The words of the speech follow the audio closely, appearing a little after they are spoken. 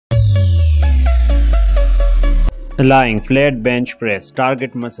Lying flat bench press,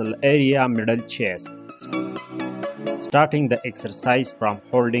 target muscle area, middle chest. Starting the exercise from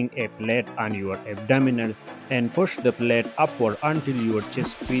holding a plate on your abdominal and push the plate upward until your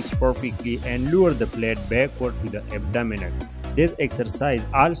chest squeezes perfectly and lower the plate backward to the abdominal. This exercise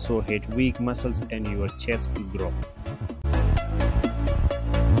also hits weak muscles in your chest to grow.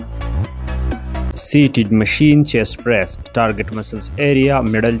 Seated machine chest press, target muscles area,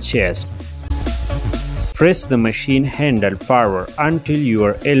 middle chest. Press the machine handle forward until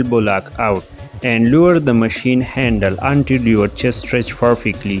your elbow lock out and lower the machine handle until your chest stretches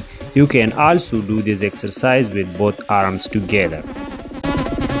perfectly. You can also do this exercise with both arms together.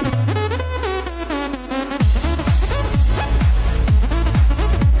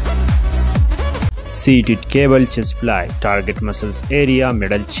 Seated cable chest fly, target muscles area,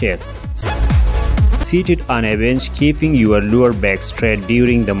 middle chest. Seated on a bench, keeping your lower back straight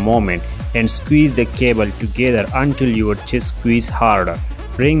during the movement and squeeze the cable together until your chest squeezes harder.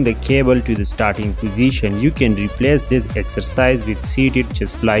 Bring the cable to the starting position. You can replace this exercise with seated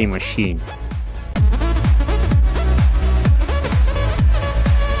chest fly machine.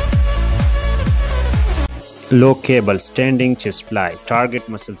 Low cable standing chest fly, target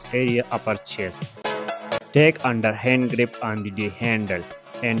muscles area, upper chest. Take underhand grip on the handle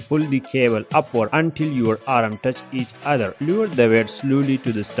and pull the cable upward until your arms touch each other. Lower the weight slowly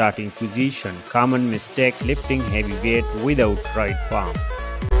to the starting position. Common mistake: lifting heavy weight without right palm.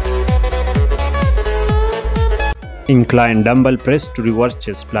 Incline dumbbell press to reverse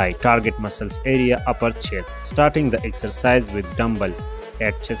chest fly, target muscles area, upper chest. Starting the exercise with dumbbells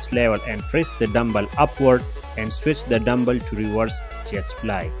at chest level and press the dumbbell upward and switch the dumbbell to reverse chest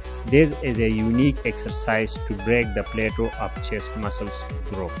fly. This is a unique exercise to break the plateau of chest muscles to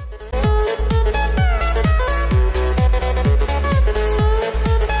grow.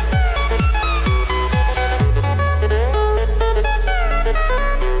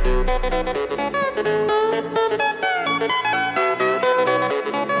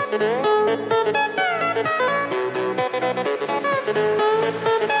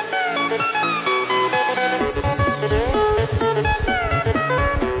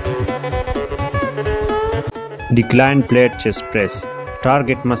 Decline plate chest press,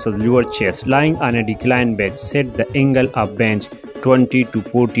 target muscles lower chest. Lying on a decline bench, set the angle of bench 20 to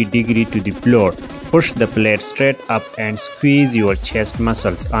 40 degrees to the floor. Push the plate straight up and squeeze your chest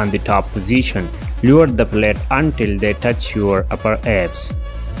muscles on the top position. Lower the plate until they touch your upper abs.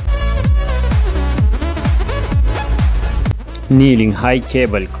 Kneeling high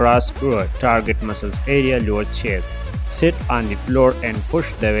cable cross over, target muscles area, lower chest. Sit on the floor and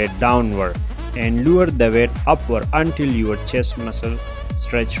push the weight downward and lower the weight upward until your chest muscle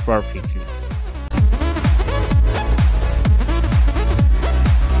stretch perfectly.